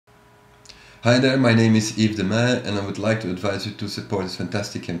Hi there, my name is Yves de Mey and I would like to advise you to support this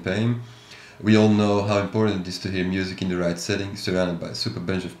fantastic campaign. We all know how important it is to hear music in the right setting, surrounded by a super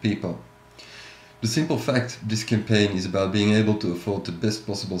bunch of people. The simple fact this campaign is about being able to afford the best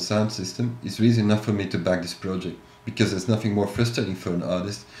possible sound system is reason enough for me to back this project, because there's nothing more frustrating for an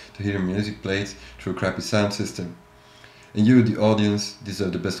artist to hear music played through a crappy sound system. And you, the audience,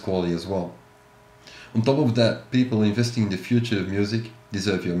 deserve the best quality as well. On top of that, people investing in the future of music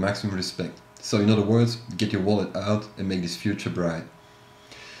deserve your maximum respect. So in other words, get your wallet out and make this future bright.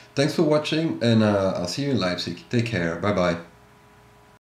 Thanks for watching and I'll see you in Leipzig. Take care, bye bye.